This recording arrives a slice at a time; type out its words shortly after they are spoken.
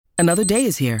Another day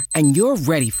is here, and you're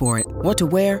ready for it. What to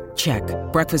wear? Check.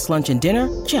 Breakfast, lunch, and dinner?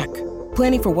 Check.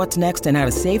 Planning for what's next and how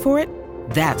to save for it?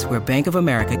 That's where Bank of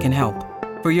America can help.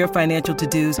 For your financial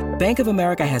to-dos, Bank of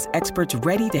America has experts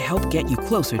ready to help get you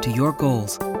closer to your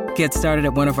goals. Get started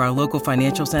at one of our local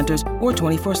financial centers or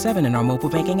 24/7 in our mobile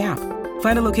banking app.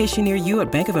 Find a location near you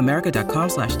at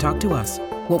bankofamerica.com/talktous.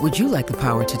 What would you like the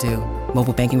power to do?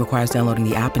 Mobile banking requires downloading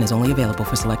the app and is only available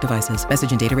for select devices.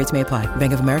 Message and data rates may apply.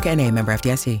 Bank of America N.A., member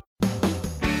FDIC.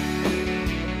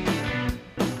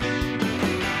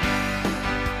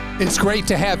 It's great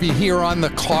to have you here on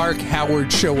the Clark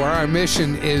Howard Show, where our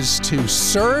mission is to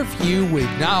serve you with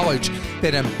knowledge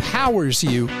that empowers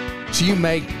you so you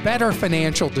make better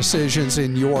financial decisions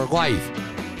in your life.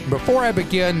 Before I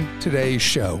begin today's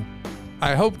show,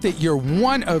 I hope that you're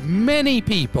one of many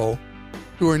people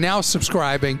who are now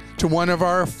subscribing to one of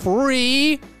our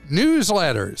free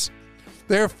newsletters.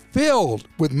 They're filled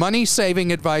with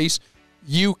money-saving advice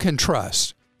you can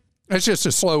trust. That's just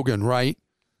a slogan, right?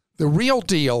 The real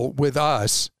deal with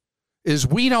us is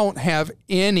we don't have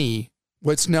any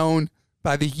what's known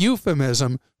by the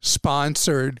euphemism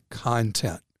sponsored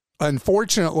content.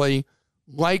 Unfortunately,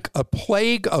 like a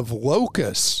plague of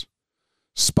locusts,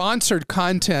 sponsored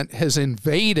content has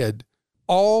invaded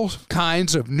all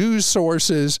kinds of news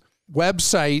sources,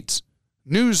 websites,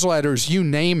 newsletters, you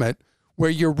name it, where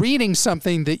you're reading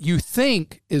something that you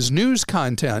think is news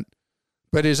content,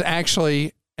 but is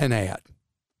actually an ad.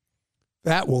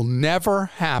 That will never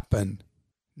happen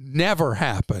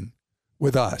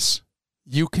with us.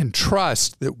 You can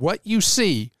trust that what you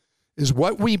see is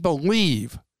what we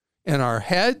believe in our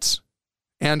heads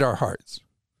and our hearts.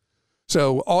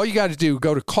 So all you got to do,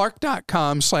 go to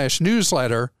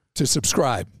clark.com/newsletter to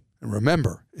subscribe. And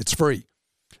remember, it's free.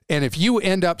 And if you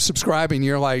end up subscribing,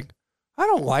 you're like, I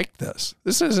don't like this.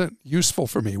 This isn't useful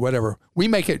for me, whatever. We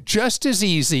make it just as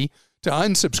easy to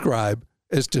unsubscribe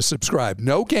as to subscribe.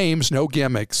 No games, no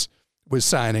gimmicks with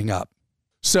signing up.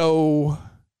 So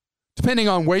depending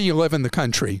on where you live in the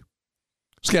country,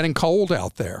 it's getting cold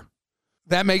out there.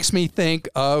 That makes me think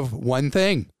of one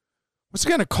thing. What's it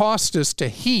going to cost us to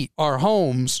heat our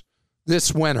homes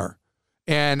this winter?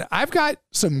 And I've got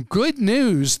some good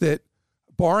news that,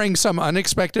 barring some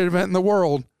unexpected event in the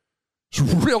world, is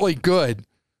really good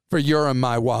for your and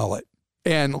my wallet.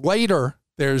 And later,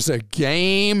 there's a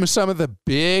game some of the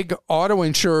big auto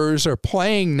insurers are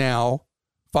playing now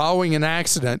following an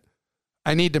accident.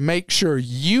 I need to make sure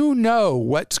you know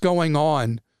what's going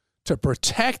on to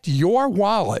protect your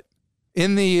wallet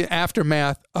in the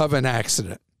aftermath of an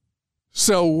accident.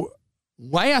 So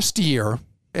last year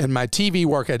in my TV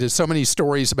work, I did so many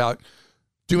stories about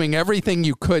doing everything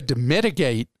you could to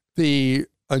mitigate the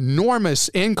enormous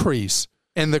increase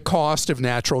in the cost of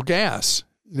natural gas.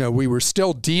 You know, we were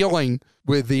still dealing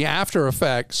with the after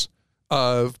effects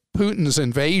of Putin's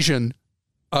invasion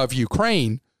of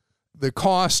Ukraine. The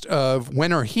cost of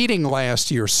winter heating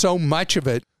last year, so much of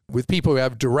it with people who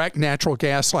have direct natural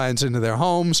gas lines into their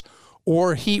homes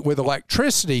or heat with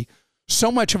electricity,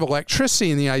 so much of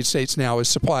electricity in the United States now is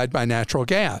supplied by natural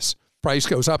gas. Price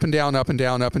goes up and down, up and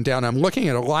down, up and down. I'm looking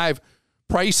at a live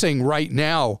pricing right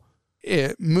now.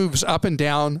 It moves up and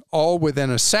down all within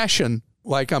a session.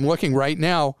 Like I'm looking right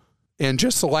now, in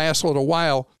just the last little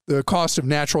while, the cost of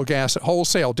natural gas at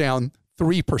wholesale down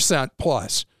 3%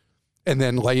 plus. And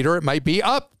then later it might be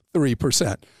up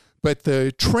 3%. But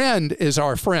the trend is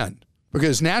our friend,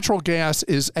 because natural gas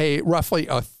is roughly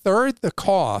a third the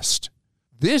cost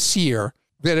this year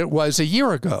than it was a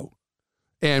year ago.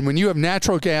 And when you have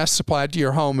natural gas supplied to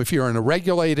your home, if you're in a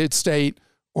regulated state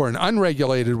or an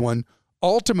unregulated one,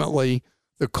 ultimately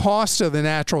the cost of the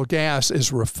natural gas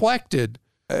is reflected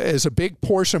as a big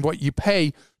portion of what you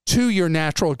pay to your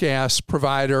natural gas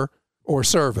provider or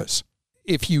service.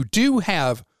 If you do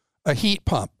have a heat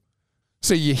pump,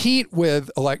 so you heat with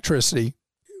electricity,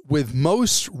 with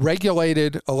most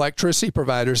regulated electricity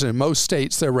providers, in most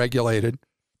states they're regulated,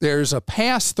 there's a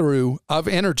pass-through of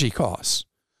energy costs.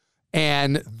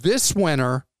 And this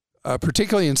winter,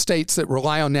 particularly in states that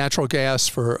rely on natural gas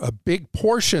for a big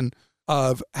portion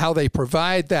of how they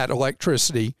provide that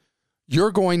electricity,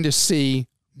 you're going to see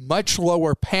much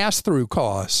lower pass-through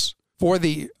costs for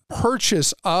the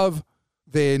purchase of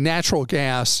the natural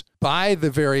gas by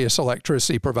the various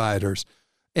electricity providers.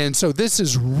 And so this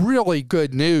is really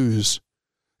good news.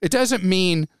 It doesn't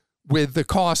mean with the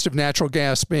cost of natural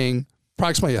gas being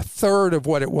approximately a third of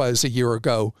what it was a year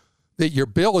ago, that your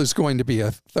bill is going to be a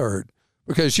third,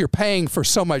 because you're paying for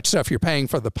so much stuff. You're paying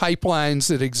for the pipelines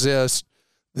that exist,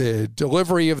 the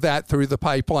delivery of that through the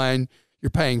pipeline. You're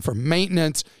paying for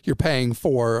maintenance. You're paying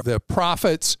for the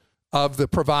profits of the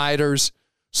providers.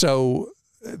 So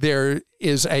there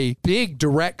is a big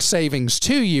direct savings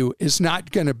to you is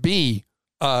not going to be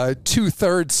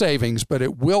 2/3 savings, but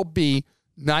it will be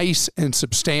nice and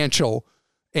substantial.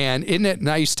 And isn't it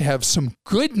nice to have some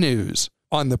good news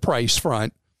on the price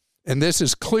front? And this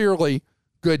is clearly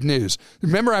good news.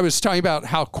 Remember, I was talking about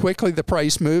how quickly the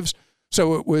price moves.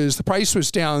 So the price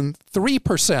was down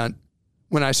 3%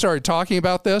 when I started talking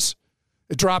about this.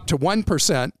 It dropped to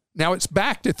 1%. Now it's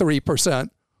back to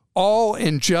 3%, all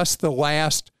in just the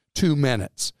last 2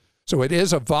 minutes. So it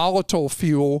is a volatile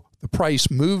fuel. The price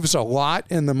moves a lot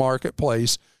in the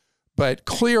marketplace, but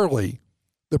clearly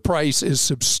the price is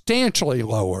substantially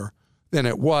lower than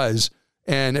it was.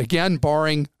 And again,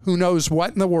 barring who knows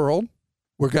what in the world,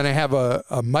 we're going to have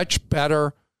a much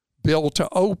better bill to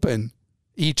open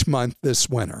each month this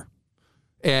winter.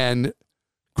 And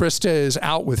Krista is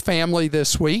out with family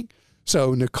this week,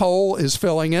 so Nicole is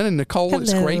filling in. And Nicole, Hello.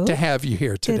 It's great to have you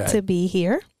here today. Good to be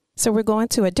here. So we're going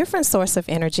to a different source of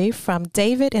energy from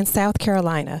David in South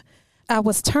Carolina. I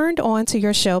was turned on to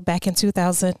your show back in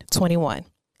 2021,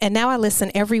 and now I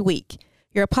listen every week.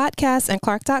 Your podcast and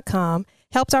Clark.com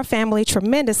helped our family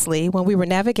tremendously when we were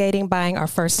navigating buying our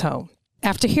first home.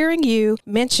 After hearing you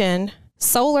mention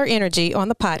solar energy on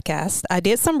the podcast, I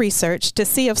did some research to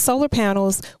see if solar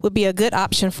panels would be a good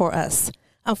option for us.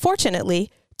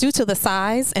 Unfortunately, due to the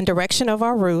size and direction of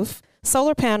our roof,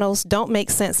 solar panels don't make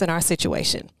sense in our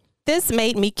situation. This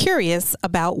made me curious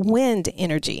about wind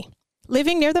energy.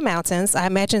 Living near the mountains, I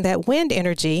imagine that wind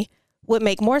energy would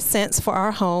make more sense for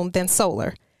our home than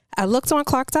solar. I looked on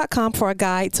Clark.com for a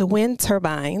guide to wind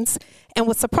turbines and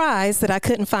was surprised that I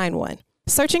couldn't find one.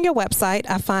 Searching your website,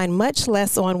 I find much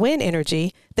less on wind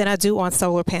energy than I do on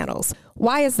solar panels.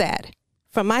 Why is that?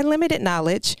 From my limited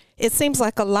knowledge, it seems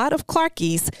like a lot of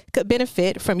Clarkies could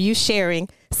benefit from you sharing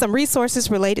some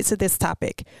resources related to this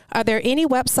topic. Are there any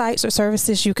websites or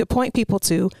services you could point people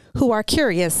to who are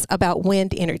curious about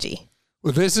wind energy?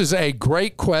 Well, this is a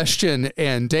great question.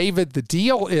 And David, the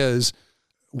deal is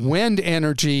wind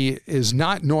energy is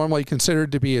not normally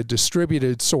considered to be a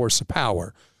distributed source of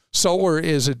power. Solar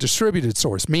is a distributed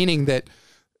source, meaning that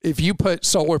if you put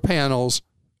solar panels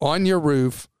on your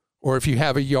roof, or if you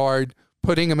have a yard,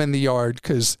 putting them in the yard,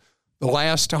 because the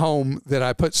last home that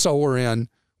I put solar in,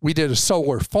 we did a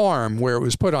solar farm where it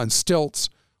was put on stilts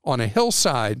on a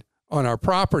hillside on our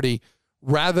property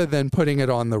rather than putting it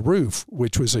on the roof,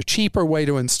 which was a cheaper way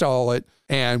to install it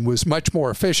and was much more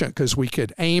efficient because we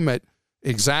could aim it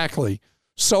exactly.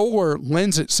 Solar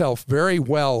lends itself very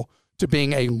well to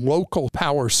being a local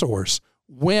power source.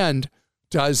 Wind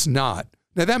does not.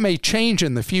 Now, that may change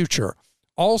in the future.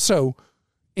 Also,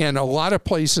 in a lot of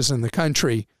places in the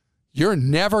country, you're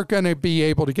never going to be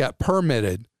able to get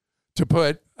permitted to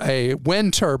put a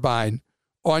wind turbine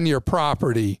on your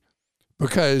property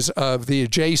because of the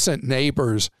adjacent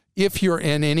neighbors if you're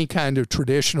in any kind of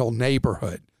traditional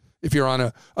neighborhood. If you're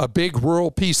on a big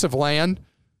rural piece of land,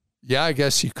 yeah, I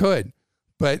guess you could.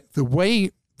 But the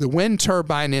way the wind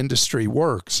turbine industry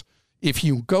works, if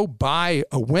you go buy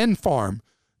a wind farm,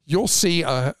 you'll see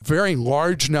a very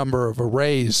large number of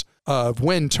arrays of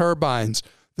wind turbines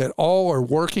that all are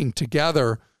working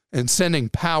together and sending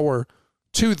power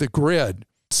to the grid.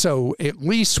 So at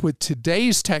least with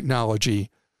today's technology,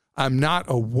 I'm not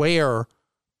aware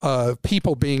of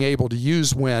people being able to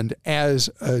use wind as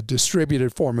a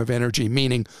distributed form of energy,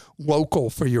 meaning local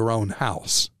for your own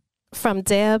house. From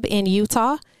Deb in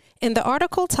Utah, in the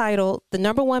article titled, "The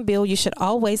Number One Bill You Should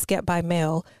Always Get by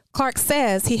Mail," Clark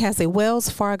says he has a Wells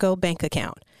Fargo bank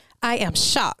account. I am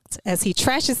shocked as he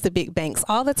trashes the big banks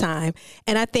all the time,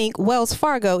 and I think Wells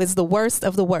Fargo is the worst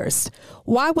of the worst.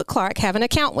 Why would Clark have an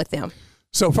account with them?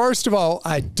 So first of all,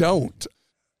 I don't.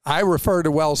 I refer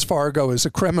to Wells Fargo as a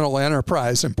criminal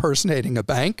enterprise impersonating a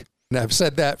bank, and I've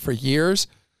said that for years,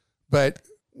 but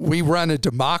we run a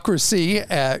democracy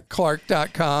at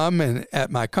Clark.com and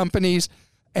at my companies,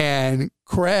 and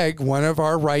Craig, one of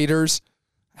our writers,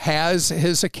 has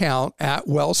his account at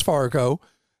Wells Fargo,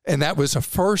 and that was a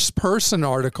first-person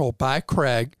article by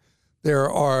Craig. There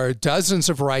are dozens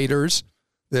of writers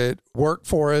that work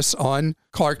for us on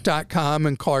Clark.com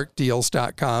and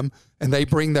ClarkDeals.com, and they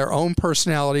bring their own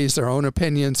personalities, their own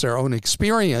opinions, their own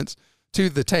experience to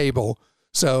the table.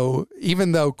 So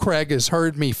even though Craig has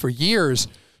heard me for years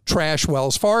trash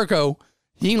Wells Fargo,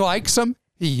 he likes them,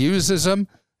 he uses them,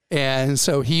 and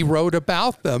so he wrote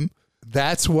about them.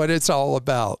 That's what it's all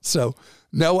about. So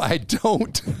no, I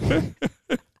don't.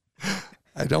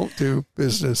 I don't do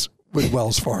business with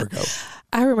Wells Fargo.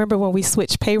 I remember when we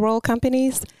switched payroll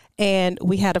companies and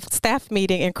we had a staff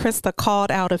meeting and Krista called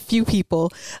out a few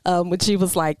people when she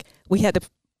was like, we had to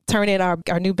turn in our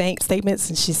new bank statements,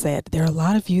 and she said, there are a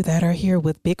lot of you that are here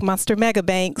with big monster mega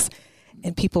banks.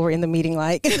 And people were in the meeting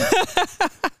like.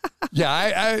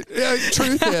 Yeah,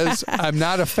 truth is, I'm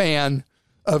not a fan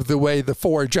of the way the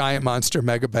 4 giant monster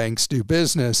mega banks do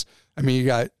business. I mean, you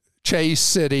got Chase,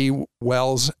 Citi,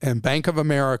 Wells, and Bank of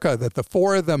America, that the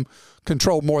 4 of them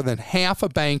control more than half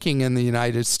of banking in the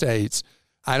United States.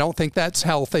 I don't think that's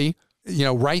healthy. You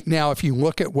know, right now, if you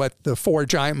look at what the 4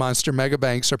 giant monster mega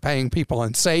banks are paying people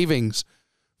in savings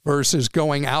versus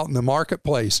going out in the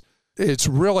marketplace, it's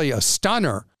really a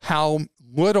stunner how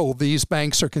little these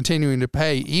banks are continuing to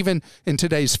pay, even in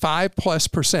today's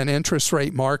 5+% interest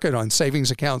rate market on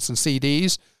savings accounts and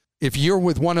CDs. If you're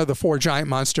with one of the 4 giant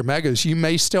monster megas, you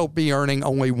may still be earning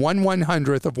only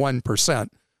 1/100th of 1%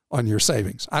 on your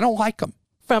savings. I don't like them.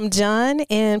 From John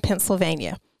in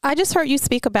Pennsylvania. I just heard you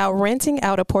speak about renting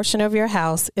out a portion of your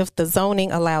house if the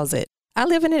zoning allows it. I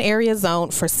live in an area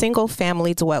zoned for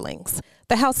single-family dwellings.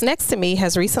 The house next to me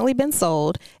has recently been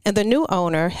sold, and the new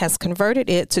owner has converted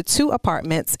it to 2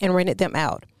 apartments and rented them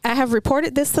out. I have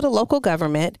reported this to the local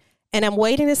government, and I'm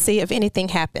waiting to see if anything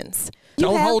happens.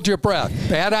 Don't hold your breath.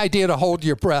 Bad idea to hold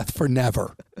your breath for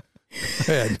never.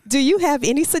 Go ahead. Do you have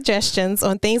any suggestions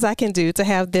on things I can do to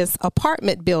have this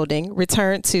apartment building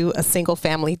returned to a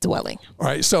single-family dwelling? All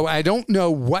right, so I don't know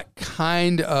what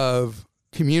kind of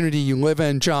community you live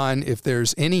in, John, if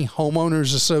there's any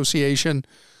homeowners association,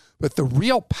 but the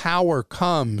real power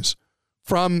comes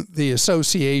from the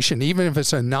association, even if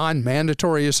it's a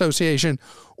non-mandatory association,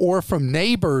 or from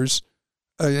neighbors,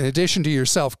 in addition to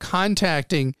yourself,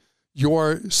 contacting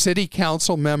your city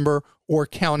council member or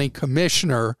county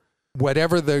commissioner,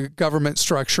 whatever the government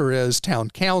structure is, town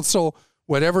council,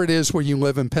 whatever it is where you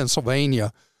live in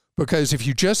Pennsylvania. Because if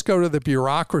you just go to the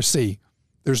bureaucracy,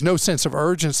 there's no sense of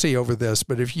urgency over this.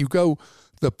 But if you go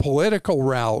the political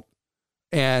route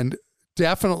and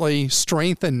definitely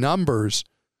strengthen numbers,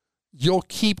 you'll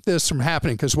keep this from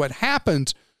happening. Because what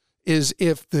happens is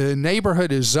if the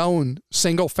neighborhood is zoned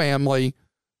single family,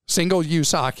 single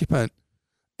use occupant,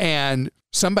 and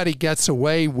somebody gets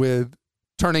away with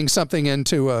turning something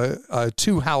into a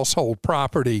 2-household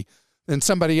property, then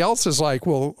somebody else is like,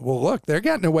 well, look, they're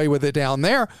getting away with it down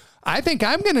there. I think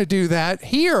I'm going to do that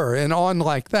here, and on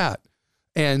like that.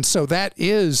 And so that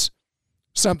is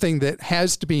something that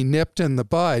has to be nipped in the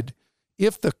bud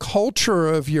if the culture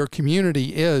of your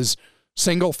community is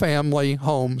single family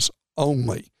homes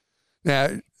only.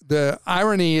 Now, the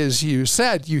irony is, you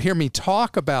said, you hear me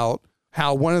talk about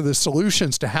how one of the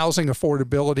solutions to housing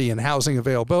affordability and housing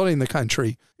availability in the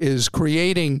country is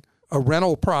creating a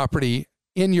rental property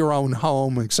in your own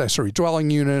home, accessory dwelling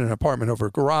unit, an apartment over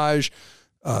a garage,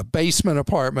 a basement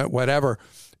apartment, whatever.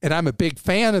 And I'm a big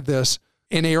fan of this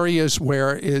in areas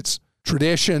where it's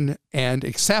tradition and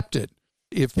accepted.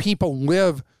 If people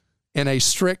live in a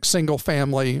strict single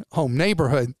family home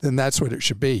neighborhood, then that's what it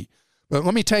should be. But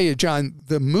let me tell you, John,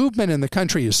 the movement in the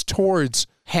country is towards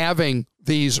having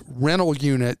these rental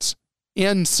units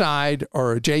inside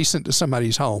or adjacent to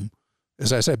somebody's home.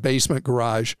 As I said, basement,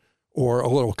 garage, or a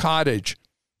little cottage,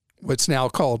 what's now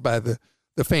called by the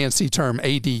fancy term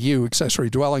ADU, accessory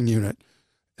dwelling unit.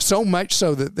 So much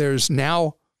so that there's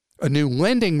now a new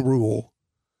lending rule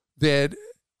that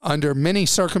under many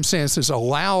circumstances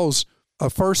allows a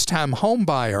first-time home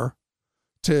buyer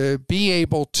to be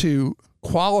able to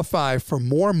qualify for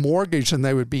more mortgage than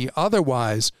they would be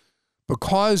otherwise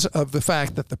because of the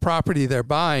fact that the property they're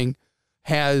buying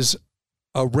has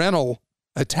a rental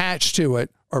attached to it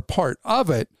or part of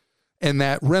it, and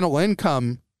that rental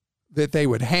income that they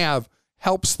would have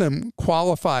helps them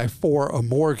qualify for a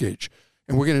mortgage.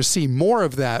 And we're going to see more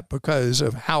of that because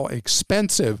of how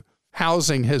expensive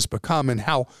housing has become and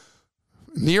how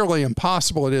nearly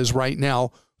impossible it is right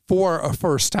now for a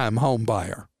first-time home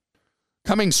buyer.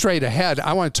 Coming straight ahead,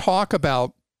 I want to talk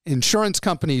about insurance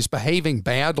companies behaving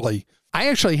badly. I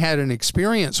actually had an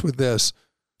experience with this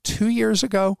 2 years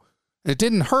ago. It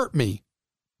didn't hurt me,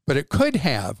 but it could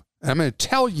have. And I'm going to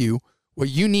tell you what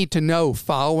you need to know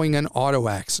following an auto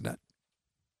accident.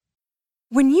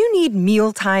 When you need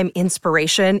mealtime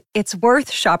inspiration, it's worth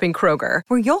shopping Kroger,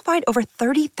 where you'll find over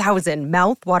 30,000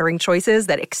 mouth-watering choices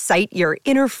that excite your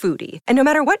inner foodie. And no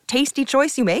matter what tasty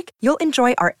choice you make, you'll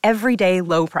enjoy our everyday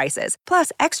low prices,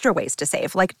 plus extra ways to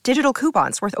save, like digital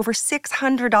coupons worth over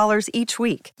 $600 each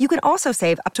week. You can also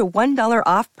save up to $1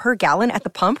 off per gallon at the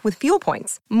pump with fuel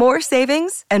points. More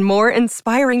savings and more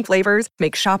inspiring flavors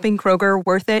make shopping Kroger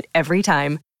worth it every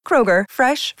time. Kroger,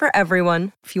 fresh for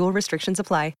everyone. Fuel restrictions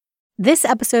apply. This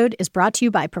episode is brought to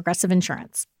you by Progressive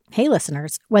Insurance. Hey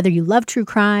listeners, whether you love true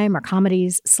crime or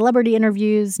comedies, celebrity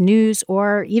interviews, news,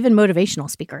 or even motivational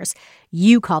speakers,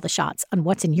 you call the shots on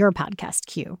what's in your podcast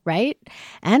queue, right?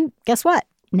 And guess what?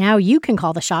 Now you can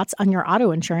call the shots on your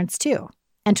auto insurance too.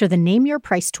 Enter the Name Your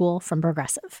Price tool from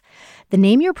Progressive. The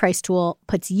Name Your Price tool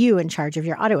puts you in charge of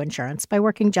your auto insurance by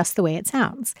working just the way it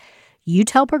sounds. You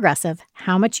tell Progressive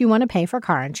how much you want to pay for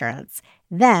car insurance.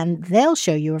 Then they'll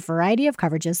show you a variety of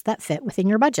coverages that fit within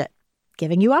your budget,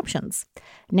 giving you options.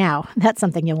 Now, that's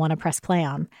something you'll want to press play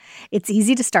on. It's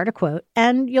easy to start a quote,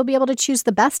 and you'll be able to choose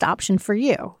the best option for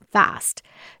you fast.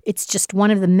 It's just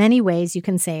one of the many ways you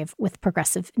can save with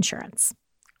Progressive Insurance.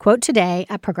 Quote today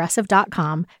at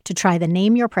Progressive.com to try the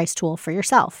Name Your Price tool for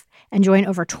yourself and join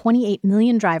over 28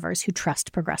 million drivers who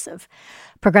trust Progressive.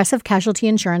 Progressive Casualty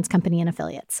Insurance Company and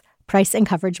Affiliates. Price and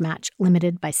coverage match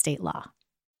limited by state law.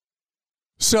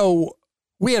 So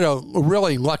we had a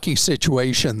really lucky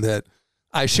situation that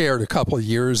I shared a couple of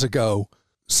years ago.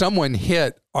 Someone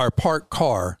hit our parked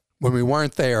car when we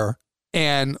weren't there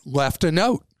and left a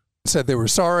note. Said they were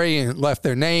sorry and left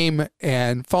their name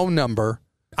and phone number.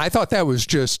 I thought that was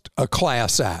just a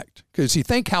class act, because you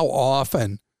think how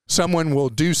often someone will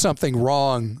do something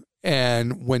wrong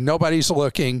and when nobody's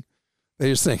looking, they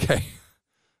just think, hey,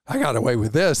 I got away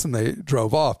with this, and they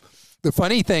drove off. The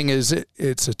funny thing is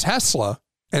it's a Tesla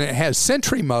and it has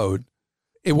Sentry mode.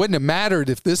 It wouldn't have mattered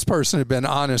if this person had been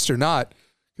honest or not,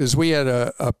 because we had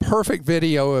a perfect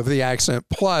video of the accident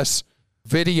plus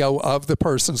video of the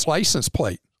person's license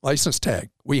tag.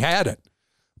 We had it,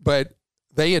 but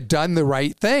they had done the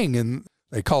right thing, and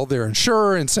they called their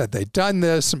insurer and said they'd done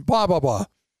this and blah, blah, blah.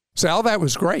 So all that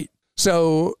was great.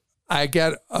 So I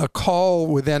get a call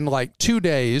within like 2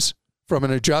 days from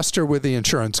an adjuster with the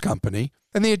insurance company,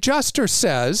 and the adjuster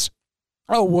says,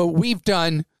 oh, well, we've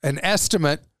done an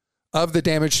estimate of the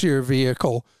damage to your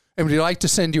vehicle, and we'd like to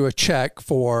send you a check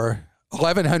for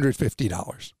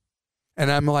 $1,150.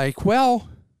 And I'm like, well,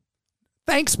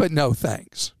 thanks, but no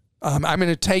thanks. I'm going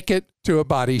to take it to a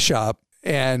body shop.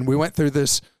 And we went through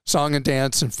this song and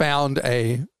dance and found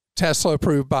a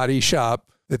Tesla-approved body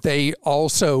shop that they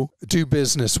also do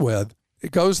business with. It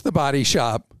goes to the body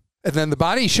shop, and then the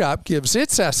body shop gives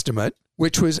its estimate,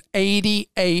 which was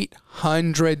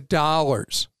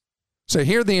 $8,800. So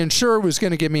here the insurer was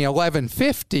going to give me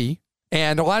 $1,150.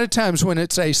 And a lot of times when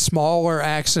it's a smaller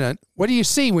accident, what do you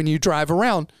see when you drive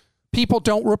around? People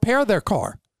don't repair their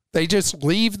car. They just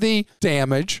leave the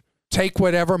damage, take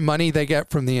whatever money they get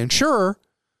from the insurer,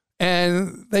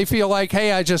 and they feel like,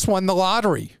 hey, I just won the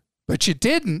lottery. But you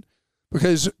didn't,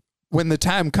 because when the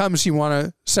time comes you want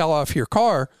to sell off your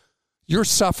car, you're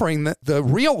suffering the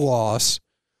real loss,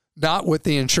 not what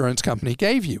the insurance company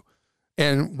gave you.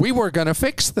 And we were going to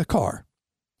fix the car.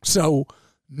 So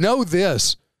know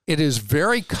this, it is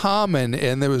very common,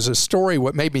 and there was a story,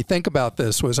 what made me think about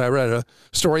this was I read a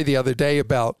story the other day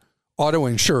about auto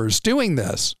insurers doing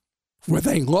this, where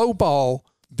they lowball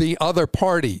the other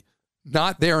party,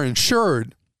 not their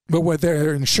insured, but where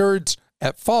their insured's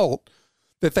at fault,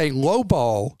 that they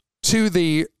lowball to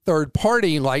the third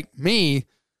party like me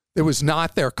that was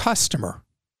not their customer,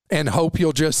 and hope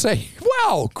you'll just say,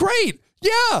 wow, great,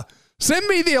 yeah, send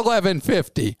me the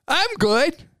 $1,150. I'm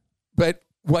good. But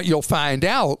what you'll find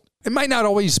out, it might not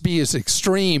always be as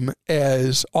extreme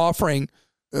as offering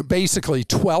basically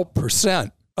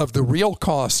 12% of the real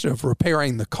cost of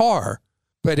repairing the car,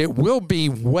 but it will be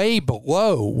way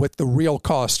below what the real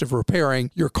cost of repairing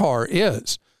your car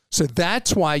is. So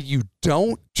that's why you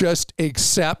don't just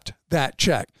accept that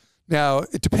check. Now,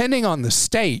 depending on the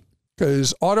state,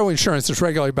 because auto insurance is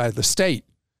regulated by the state,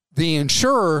 the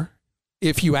insurer,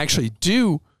 if you actually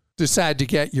do decide to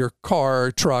get your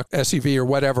car, truck, SUV, or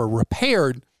whatever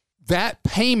repaired, that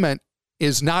payment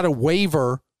is not a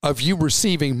waiver of you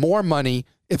receiving more money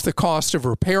if the cost of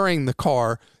repairing the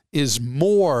car is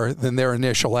more than their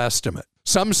initial estimate.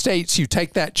 Some states, you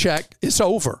take that check, it's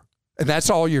over, and that's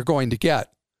all you're going to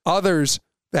get. Others,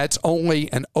 that's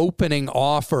only an opening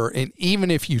offer, and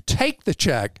even if you take the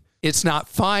check, it's not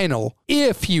final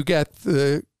if you get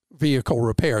the vehicle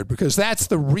repaired, because that's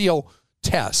the real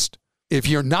test. If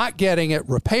you're not getting it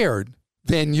repaired,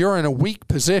 then you're in a weak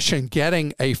position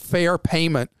getting a fair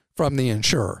payment from the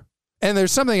insurer. And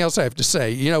there's something else I have to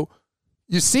say. You know,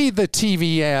 you see the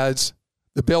TV ads,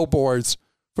 the billboards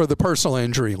for the personal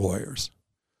injury lawyers.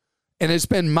 And it's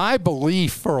been my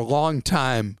belief for a long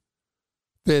time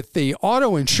that the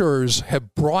auto insurers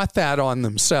have brought that on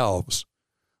themselves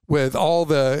with all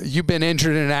the, you've been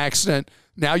injured in an accident,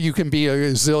 now you can be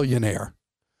a zillionaire.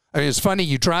 I mean, it's funny,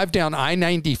 you drive down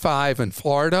I-95 in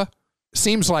Florida,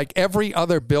 seems like every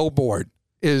other billboard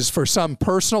is for some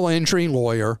personal injury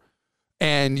lawyer,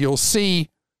 and you'll see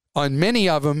on many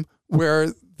of them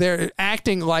where they're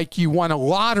acting like you won a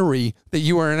lottery, that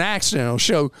you were in an accident. It'll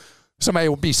show somebody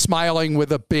will be smiling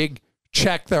with a big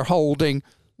check they're holding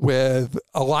with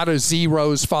a lot of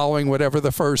zeros following whatever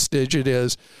the first digit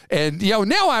is. And,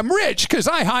 now I'm rich because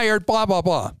I hired blah, blah,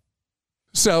 blah.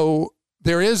 So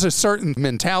there is a certain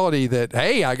mentality that,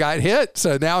 hey, I got hit,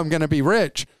 so now I'm going to be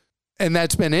rich. And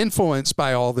that's been influenced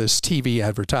by all this TV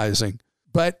advertising.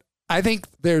 But I think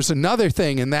there's another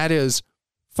thing, and that is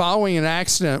following an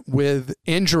accident with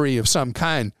injury of some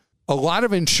kind, a lot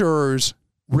of insurers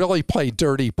really play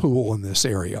dirty pool in this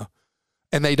area.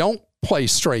 And they don't play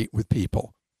straight with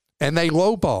people. And they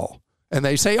lowball. And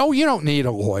they say, oh, you don't need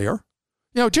a lawyer.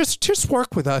 Just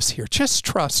work with us here. Just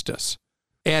trust us.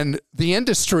 And the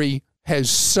industry has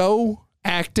so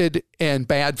acted in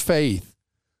bad faith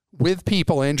with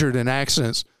people injured in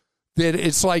accidents that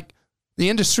it's like the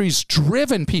industry's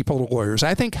driven people to lawyers.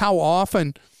 I think how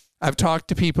often I've talked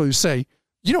to people who say,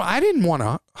 I didn't want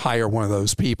to hire one of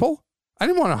those people. I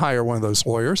didn't want to hire one of those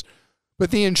lawyers, but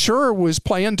the insurer was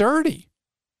playing dirty.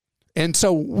 And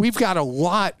so we've got a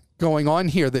lot going on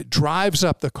here that drives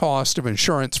up the cost of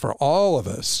insurance for all of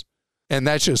us. And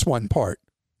that's just one part.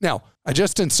 Now, I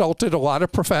just insulted a lot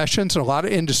of professions and a lot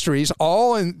of industries,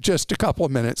 all in just a couple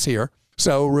of minutes here.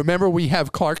 So remember, we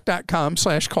have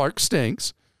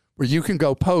Clark.com/ClarkStinks, where you can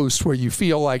go post where you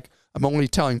feel like I'm only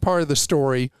telling part of the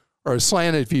story or a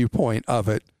slanted viewpoint of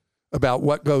it about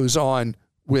what goes on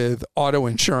with auto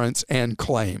insurance and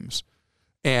claims.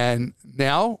 And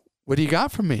now, what do you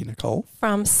got from me, Nicole?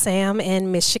 From Sam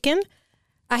in Michigan.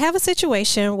 I have a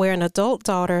situation where an adult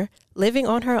daughter living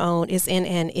on her own is in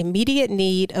an immediate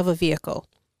need of a vehicle.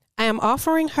 I am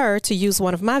offering her to use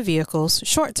one of my vehicles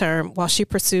short term while she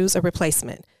pursues a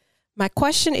replacement. My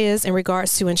question is in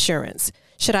regards to insurance.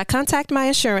 Should I contact my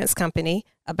insurance company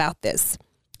about this?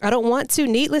 I don't want to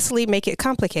needlessly make it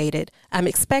complicated. I'm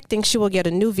expecting she will get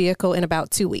a new vehicle in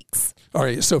about 2 weeks. All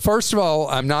right. So first of all,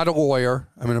 I'm not a lawyer.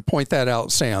 I'm going to point that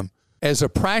out, Sam. As a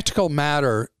practical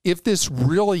matter, if this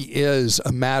really is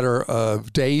a matter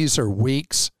of days or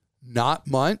weeks, not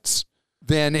months,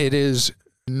 then it is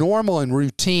normal and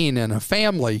routine in a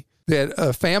family that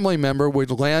a family member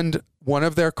would lend one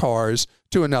of their cars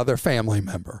to another family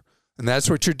member. And that's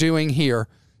what you're doing here.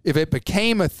 If it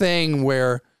became a thing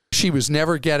where she was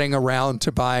never getting around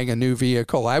to buying a new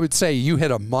vehicle, I would say you hit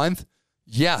a month.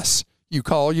 Yes, you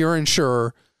call your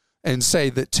insurer and say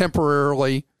that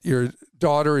temporarily your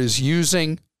daughter is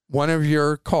using one of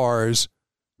your cars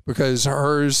because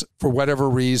hers, for whatever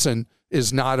reason,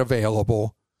 is not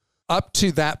available. Up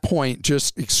to that point,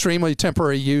 just extremely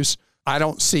temporary use, I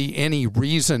don't see any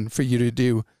reason for you to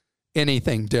do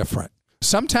anything different.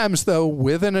 Sometimes, though,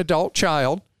 with an adult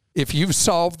child, if you've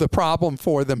solved the problem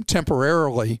for them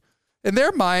temporarily, in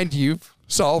their mind, you've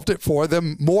solved it for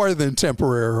them more than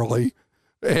temporarily.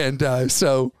 And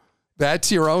so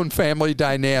that's your own family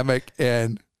dynamic,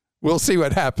 and we'll see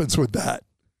what happens with that.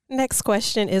 Next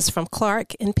question is from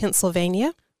Clark in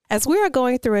Pennsylvania. As we are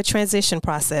going through a transition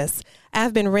process,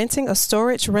 I've been renting a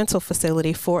storage rental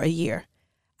facility for a year.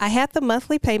 I had the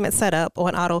monthly payment set up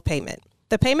on auto payment.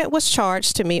 The payment was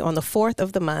charged to me on the 4th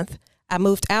of the month. I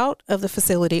moved out of the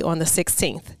facility on the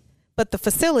 16th, but the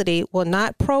facility will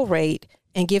not prorate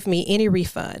and give me any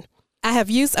refund. I have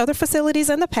used other facilities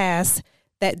in the past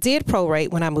that did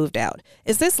prorate when I moved out.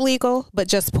 Is this legal, but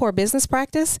just poor business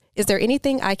practice? Is there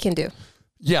anything I can do?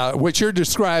 Yeah, what you're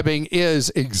describing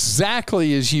is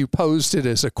exactly as you posed it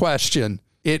as a question.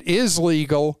 It is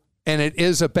legal, and it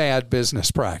is a bad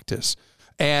business practice.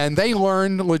 And they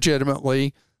learned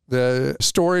legitimately the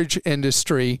storage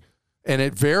industry, and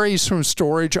it varies from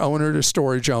storage owner to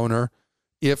storage owner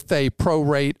if they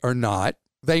prorate or not.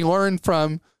 They learned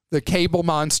from the cable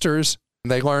monsters.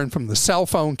 They learn from the cell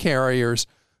phone carriers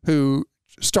who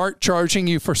start charging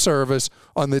you for service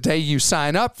on the day you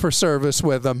sign up for service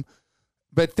with them,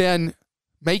 but then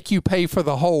make you pay for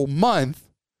the whole month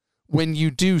when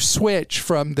you do switch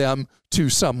from them to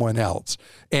someone else.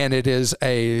 And it is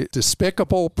a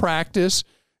despicable practice.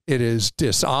 It is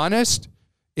dishonest.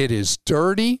 It is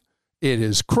dirty. It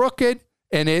is crooked.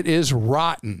 And it is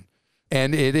rotten.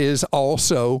 And it is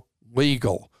also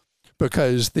legal,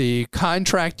 because the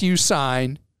contract you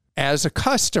sign as a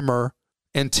customer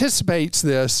anticipates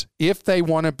this if they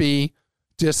want to be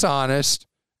dishonest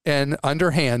and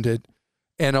underhanded,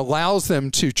 and allows them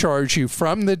to charge you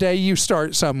from the day you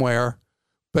start somewhere,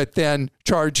 but then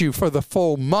charge you for the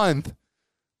full month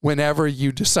whenever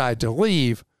you decide to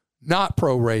leave, not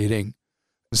prorating.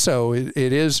 So it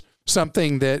is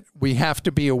something that we have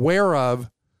to be aware of,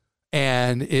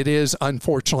 and it is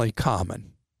unfortunately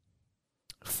common.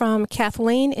 From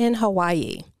Kathleen in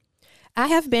Hawaii. I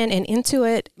have been an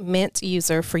Intuit Mint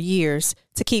user for years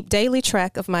to keep daily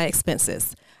track of my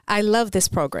expenses. I love this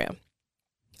program.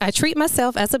 I treat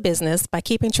myself as a business by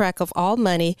keeping track of all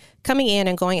money coming in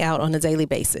and going out on a daily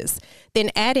basis,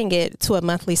 then adding it to a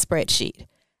monthly spreadsheet.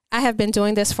 I have been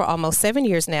doing this for almost 7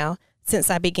 years now since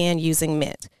I began using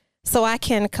Mint, so I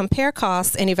can compare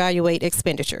costs and evaluate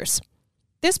expenditures.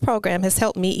 This program has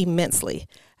helped me immensely.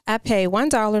 I pay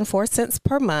 $1.04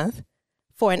 per month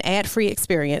for an ad-free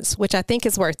experience, which I think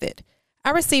is worth it. I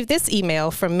received this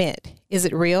email from Mint. Is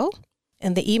it real?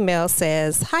 And the email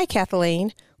says, "Hi,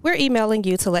 Kathleen. We're emailing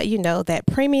you to let you know that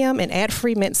premium and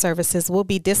ad-free Mint services will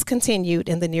be discontinued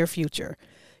in the near future.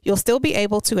 You'll still be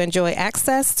able to enjoy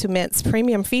access to Mint's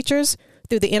premium features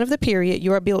through the end of the period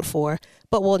you are billed for,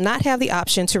 but will not have the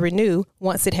option to renew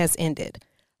once it has ended.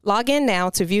 Log in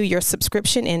now to view your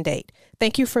subscription end date.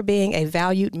 Thank you for being a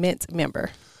valued Mint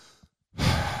member."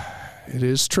 It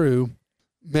is true.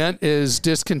 Mint is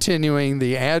discontinuing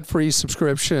the ad-free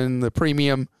subscription, the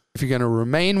premium. If you're going to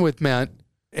remain with Mint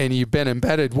and you've been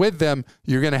embedded with them,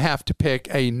 you're going to have to pick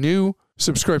a new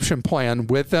subscription plan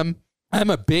with them. I'm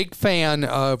a big fan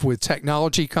of, with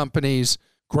technology companies,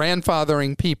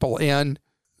 grandfathering people in,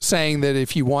 saying that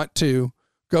if you want to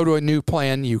go to a new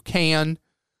plan, you can.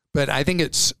 But I think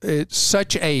it's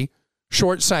such a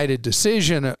short-sighted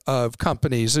decision of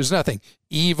companies. There's nothing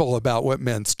evil about what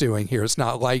Mint's doing here. It's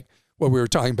not like what we were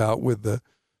talking about with the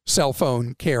cell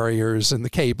phone carriers and the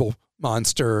cable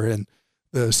monster and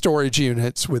the storage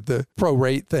units with the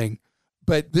prorate thing.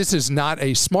 But this is not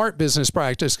a smart business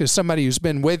practice, because somebody who's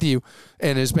been with you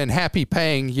and has been happy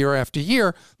paying year after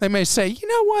year, they may say, you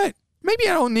know what, maybe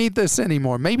I don't need this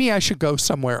anymore. Maybe I should go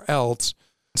somewhere else.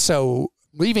 So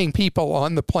leaving people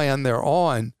on the plan they're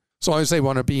on, as long as they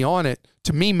want to be on it,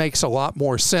 to me makes a lot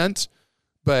more sense.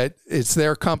 But it's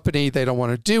their company. They don't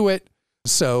want to do it.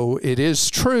 So it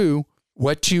is true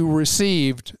what you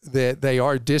received, that they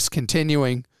are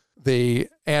discontinuing the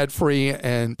ad-free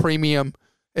and premium,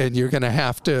 and you're going to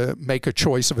have to make a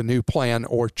choice of a new plan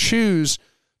or choose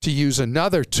to use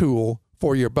another tool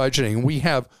for your budgeting. We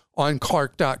have on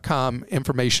Clark.com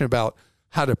information about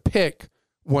how to pick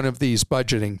one of these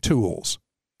budgeting tools.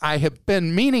 I have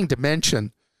been meaning to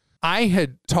mention, I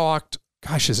had talked,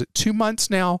 is it 2 months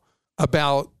now,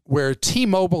 about where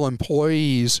T-Mobile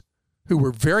employees who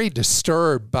were very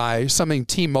disturbed by something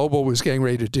T-Mobile was getting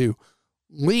ready to do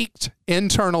leaked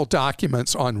internal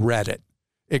documents on Reddit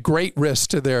at great risk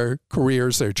to their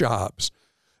careers, their jobs.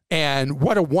 And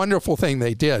what a wonderful thing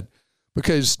they did,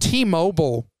 because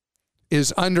T-Mobile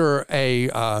is under a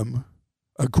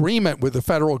agreement with the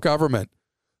federal government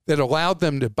that allowed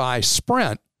them to buy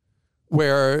Sprint,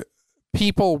 where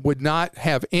people would not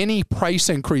have any price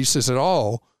increases at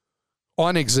all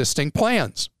on existing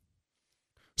plans.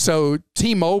 So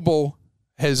T-Mobile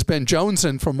has been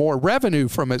jonesing for more revenue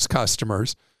from its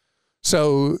customers.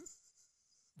 So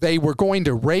they were going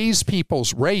to raise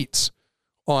people's rates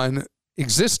on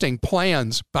existing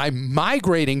plans by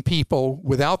migrating people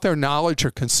without their knowledge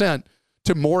or consent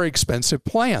to more expensive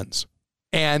plans.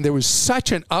 And there was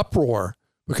such an uproar,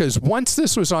 because once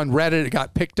this was on Reddit, it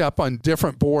got picked up on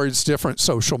different boards, different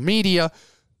social media.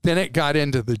 Then it got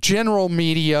into the general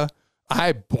media.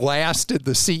 I blasted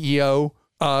the CEO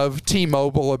of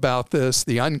T-Mobile about this,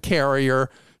 the uncarrier,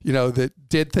 that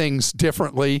did things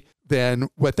differently than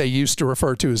what they used to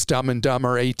refer to as Dumb and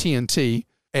Dumber, AT&T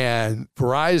and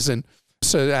Verizon.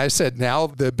 So I said, now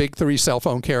the big three cell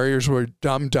phone carriers were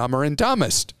dumb, dumber, and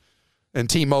dumbest. And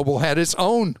T-Mobile had its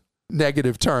own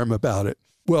negative term about it.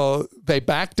 Well, they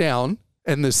backed down,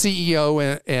 and the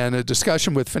CEO and a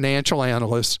discussion with financial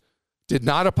analysts did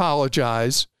not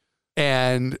apologize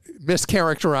and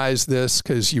mischaracterized this,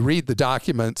 because you read the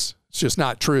documents, it's just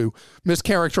not true.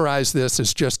 Mischaracterized this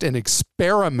as just an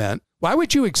experiment. Why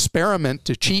would you experiment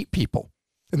to cheat people?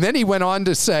 And then he went on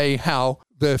to say how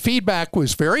the feedback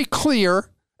was very clear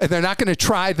and they're not going to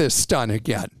try this stunt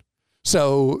again.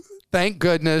 So thank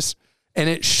goodness. And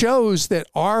it shows that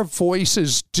our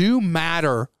voices do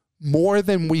matter more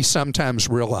than we sometimes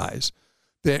realize,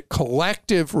 that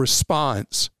collective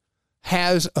response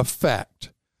has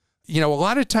effect. A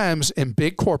lot of times in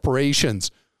big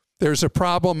corporations, there's a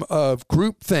problem of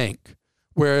groupthink,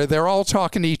 where they're all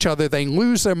talking to each other. They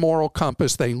lose their moral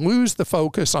compass. They lose the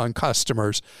focus on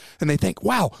customers. And they think,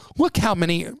 wow, look how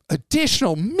many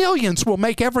additional millions we'll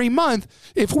make every month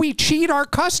if we cheat our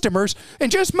customers and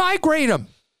just migrate them.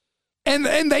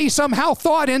 And they somehow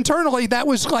thought internally that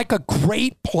was like a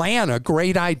great plan, a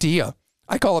great idea.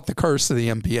 I call it the curse of the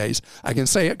MBAs. I can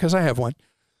say it because I have one.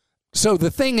 So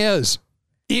the thing is,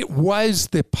 it was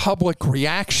the public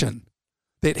reaction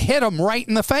that hit them right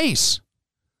in the face.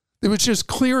 It was just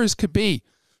clear as could be.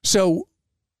 So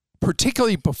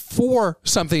particularly before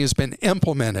something has been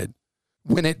implemented,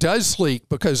 when it does leak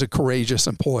because of courageous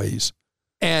employees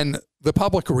and the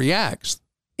public reacts,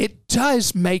 it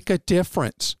does make a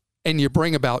difference and you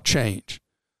bring about change.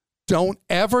 Don't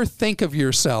ever think of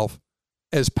yourself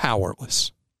as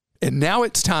powerless. And now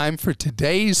it's time for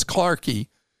today's Clarkie.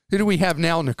 Who do we have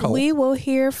now, Nicole? We will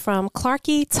hear from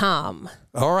Clarkie Tom.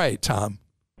 All right, Tom.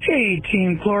 Hey,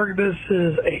 Team Clark. This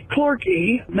is a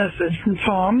Clarkie message from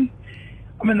Tom.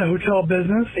 I'm in the hotel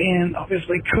business, and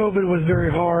obviously COVID was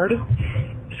very hard.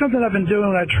 Something I've been doing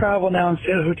when I travel now and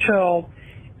stay at a hotel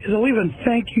is I'll leave a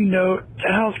thank you note to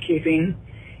housekeeping,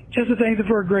 just to thank them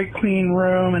for a great clean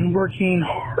room and working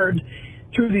hard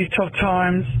through these tough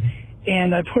times.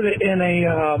 And I put it in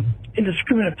a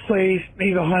indiscriminate place,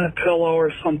 maybe behind a pillow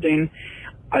or something.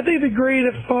 I think it'd be great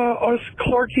if us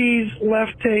Clarkies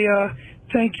left a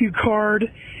thank you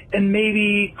card and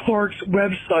maybe Clark's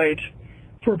website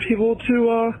for people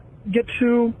to get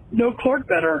to know Clark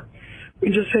better.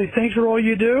 We can just say thanks for all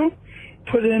you do,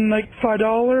 put in like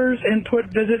 $5 and put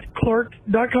visit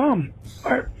clark.com.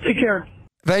 All right, take care.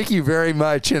 Thank you very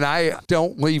much. And I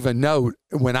don't leave a note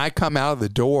when I come out of the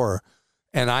door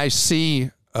and I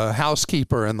see a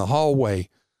housekeeper in the hallway.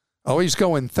 I always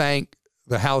go and thank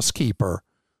the housekeeper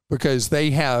because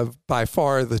they have by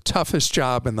far the toughest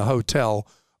job in the hotel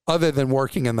other than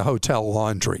working in the hotel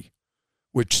laundry,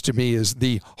 which to me is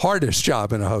the hardest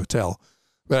job in a hotel.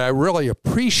 But I really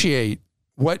appreciate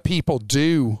what people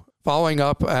do following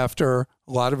up after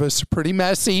a lot of us are pretty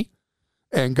messy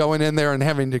and going in there and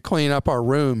having to clean up our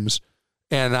rooms.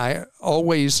 And I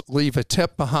always leave a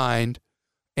tip behind.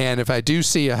 And if I do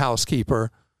see a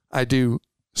housekeeper, I do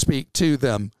speak to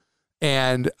them.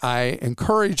 And I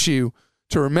encourage you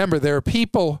to remember there are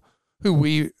people who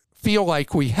we feel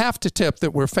like we have to tip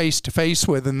that we're face to face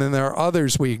with, and then there are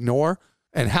others we ignore.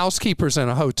 And housekeepers in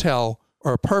a hotel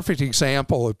are a perfect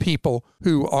example of people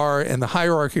who are in the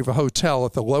hierarchy of a hotel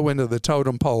at the low end of the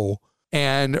totem pole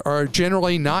and are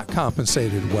generally not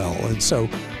compensated well. And so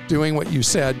doing what you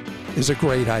said is a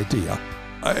great idea.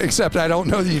 Except I don't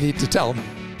know that you need to tell them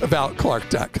about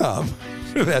Clark.com.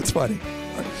 That's funny.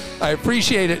 I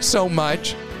appreciate it so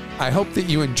much. I hope that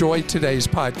you enjoyed today's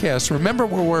podcast. Remember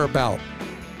what we're about.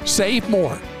 Save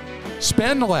more,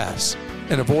 spend less,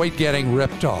 and avoid getting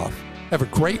ripped off. Have a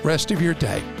great rest of your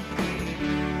day.